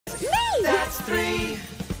That's 3.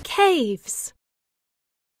 Caves.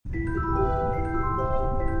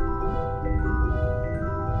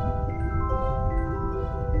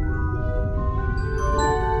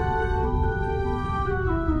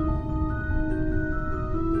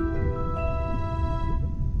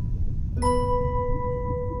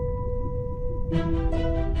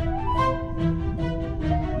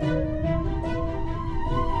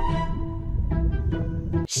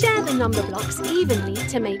 Share the number blocks evenly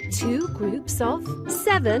to make 2 groups of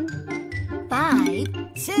 7.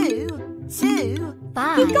 5, 2, 2,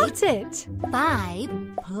 5. You got it! 5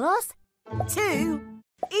 plus 2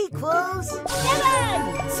 equals 7.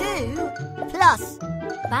 2 plus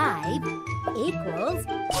 5 equals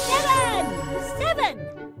 7. 7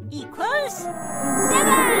 equals 7.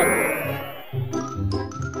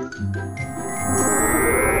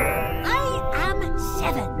 I am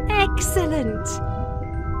 7. Excellent!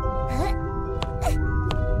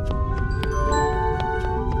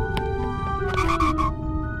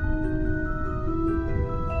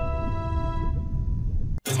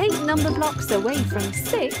 Take number blocks away from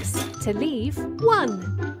 6 to leave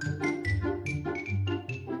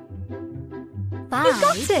 1. 5. You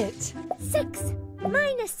got it! 6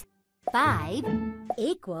 minus 5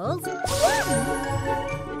 equals 1. 1.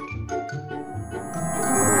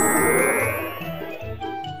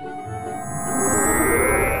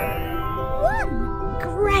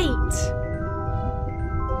 Great!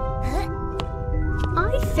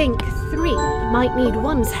 I think 3 might need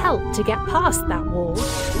 1's help to get past that wall.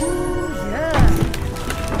 Ooh, yeah.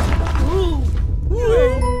 Ooh.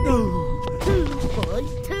 2 by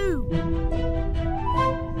 2.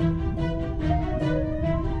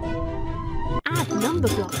 Add number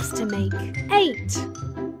blocks to make 8.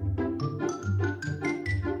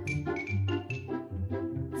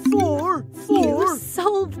 4, You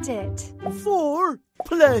solved it! 4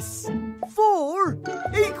 plus 4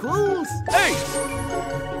 equals 8.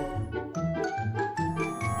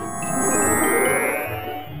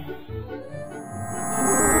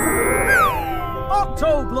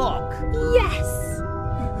 Octoblock. Yes!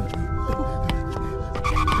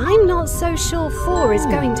 I'm not so sure 4 is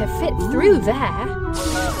going to fit through there.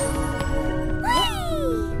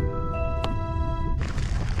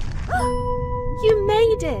 You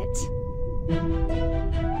made it!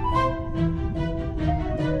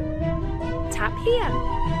 Tap here.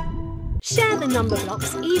 Share the number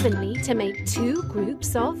blocks evenly to make 2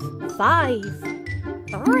 groups of 5.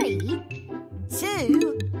 3,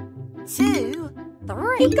 2, 2,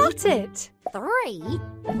 3. You got it! 3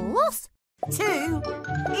 plus 2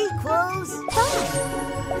 equals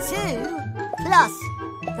 5. 2 plus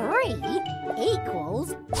 3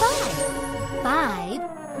 equals 5. 5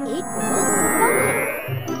 equals 5.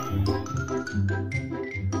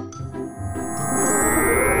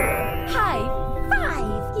 High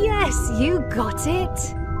 5. Yes, you got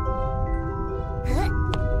it!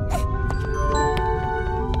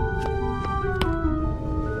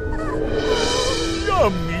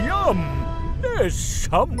 Yum, yum. There's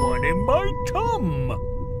someone in my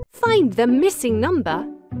tum. Find the missing number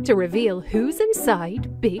to reveal who's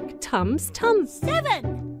inside Big Tum's tum.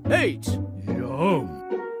 7, 8. Yum.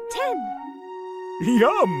 10,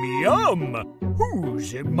 Yum, yum.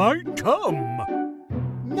 Who's in my tum?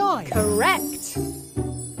 9, Correct!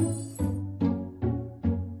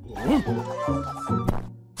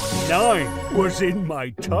 9 was in my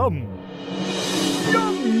tum.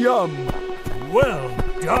 Yum, yum. Well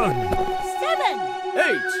done. 7,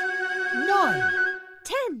 8. 9,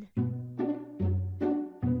 10.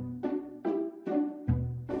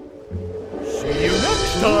 See you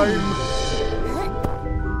next time.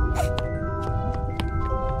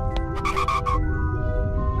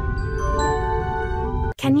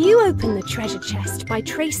 Can you open the treasure chest by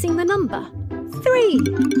tracing the number? 3.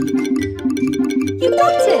 You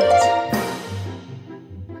got it!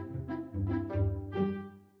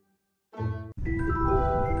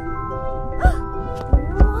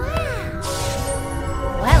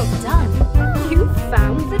 Well done! You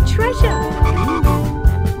found the treasure!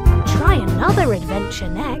 Try another adventure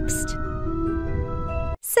next.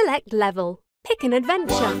 Select level. Pick an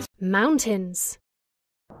adventure. Mountains.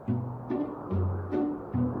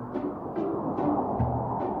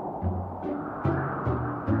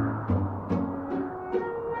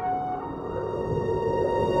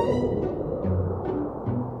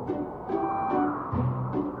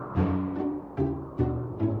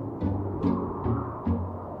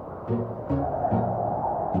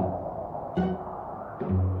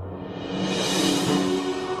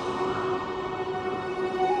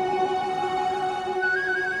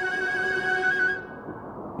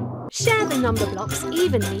 number blocks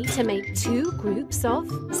evenly to make 2 groups of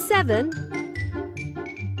 7.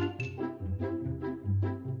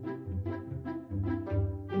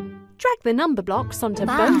 Drag the number blocks onto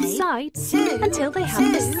both sides until they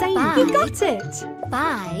have the same. You got it!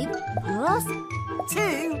 5 plus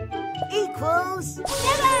 2 equals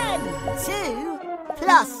 7. 2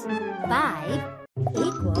 plus 5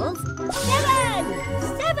 equals 7.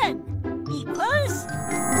 7 equals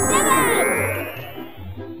 7.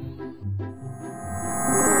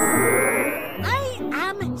 I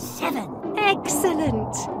am 7.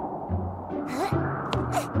 Excellent!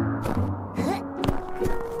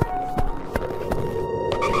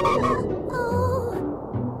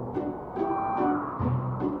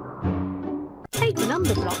 Take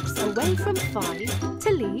number blocks away from 5 to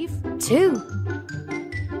leave 2.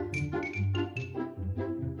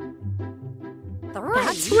 3.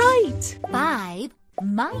 That's right! 5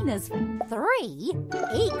 minus 3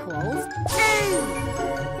 equals 2.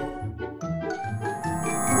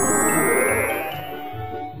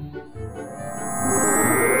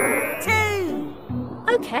 2.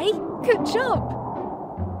 Okay, good job!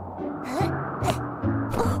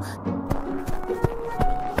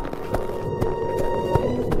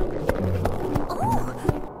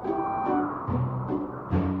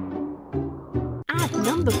 Add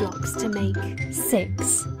number blocks to make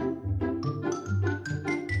 6.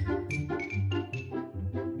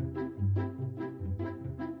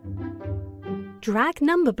 Drag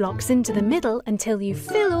number blocks into the middle until you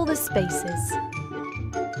fill all the spaces.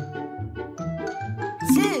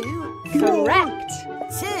 2. Correct!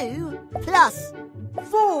 2 plus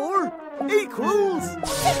 4 equals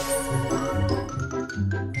 6.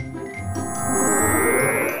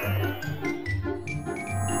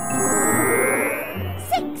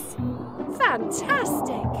 6.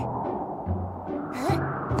 Fantastic!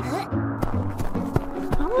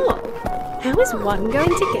 Oh, how is 1 going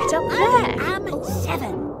to get up I there? am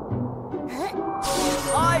 7.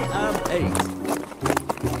 I am 8.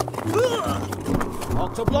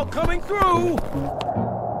 Octoblock coming through.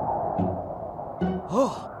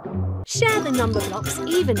 Oh, Share the number blocks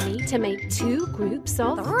evenly to make 2 groups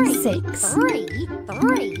of 6. 3.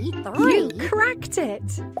 You cracked it!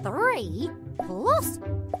 3 plus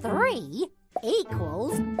 3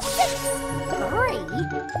 equals 6. 3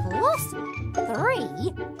 plus 3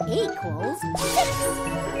 equals 6.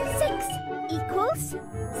 6 equals 6.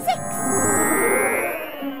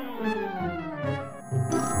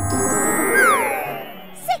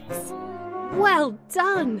 6. Well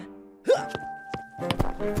done!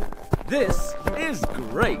 this is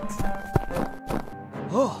great.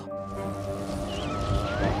 Oh,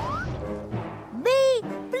 Me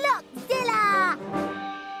Blockzilla!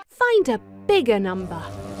 Find a bigger number.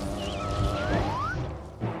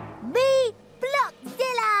 Me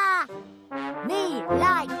Blockzilla! Me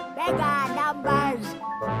like bigger numbers.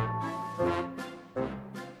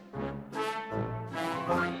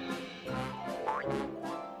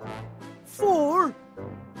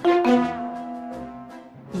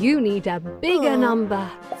 You need a bigger number.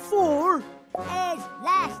 4 is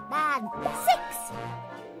less than 6.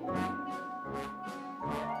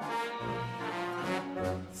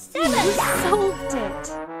 7. Solved it.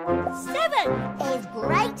 7 is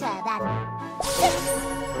greater than 6.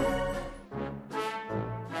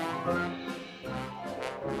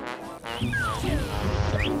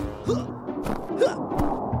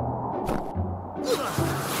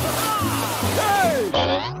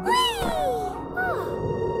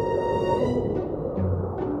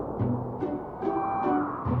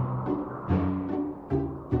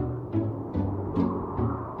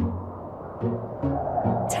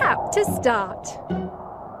 Tap to start.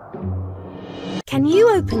 Can you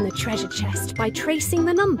open the treasure chest by tracing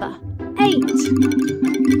the number 8?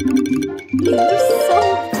 You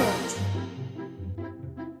solved it.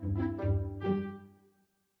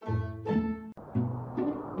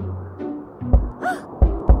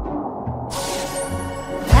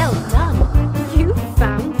 Well done. You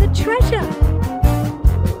found the treasure.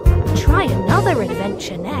 Try another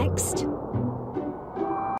adventure next.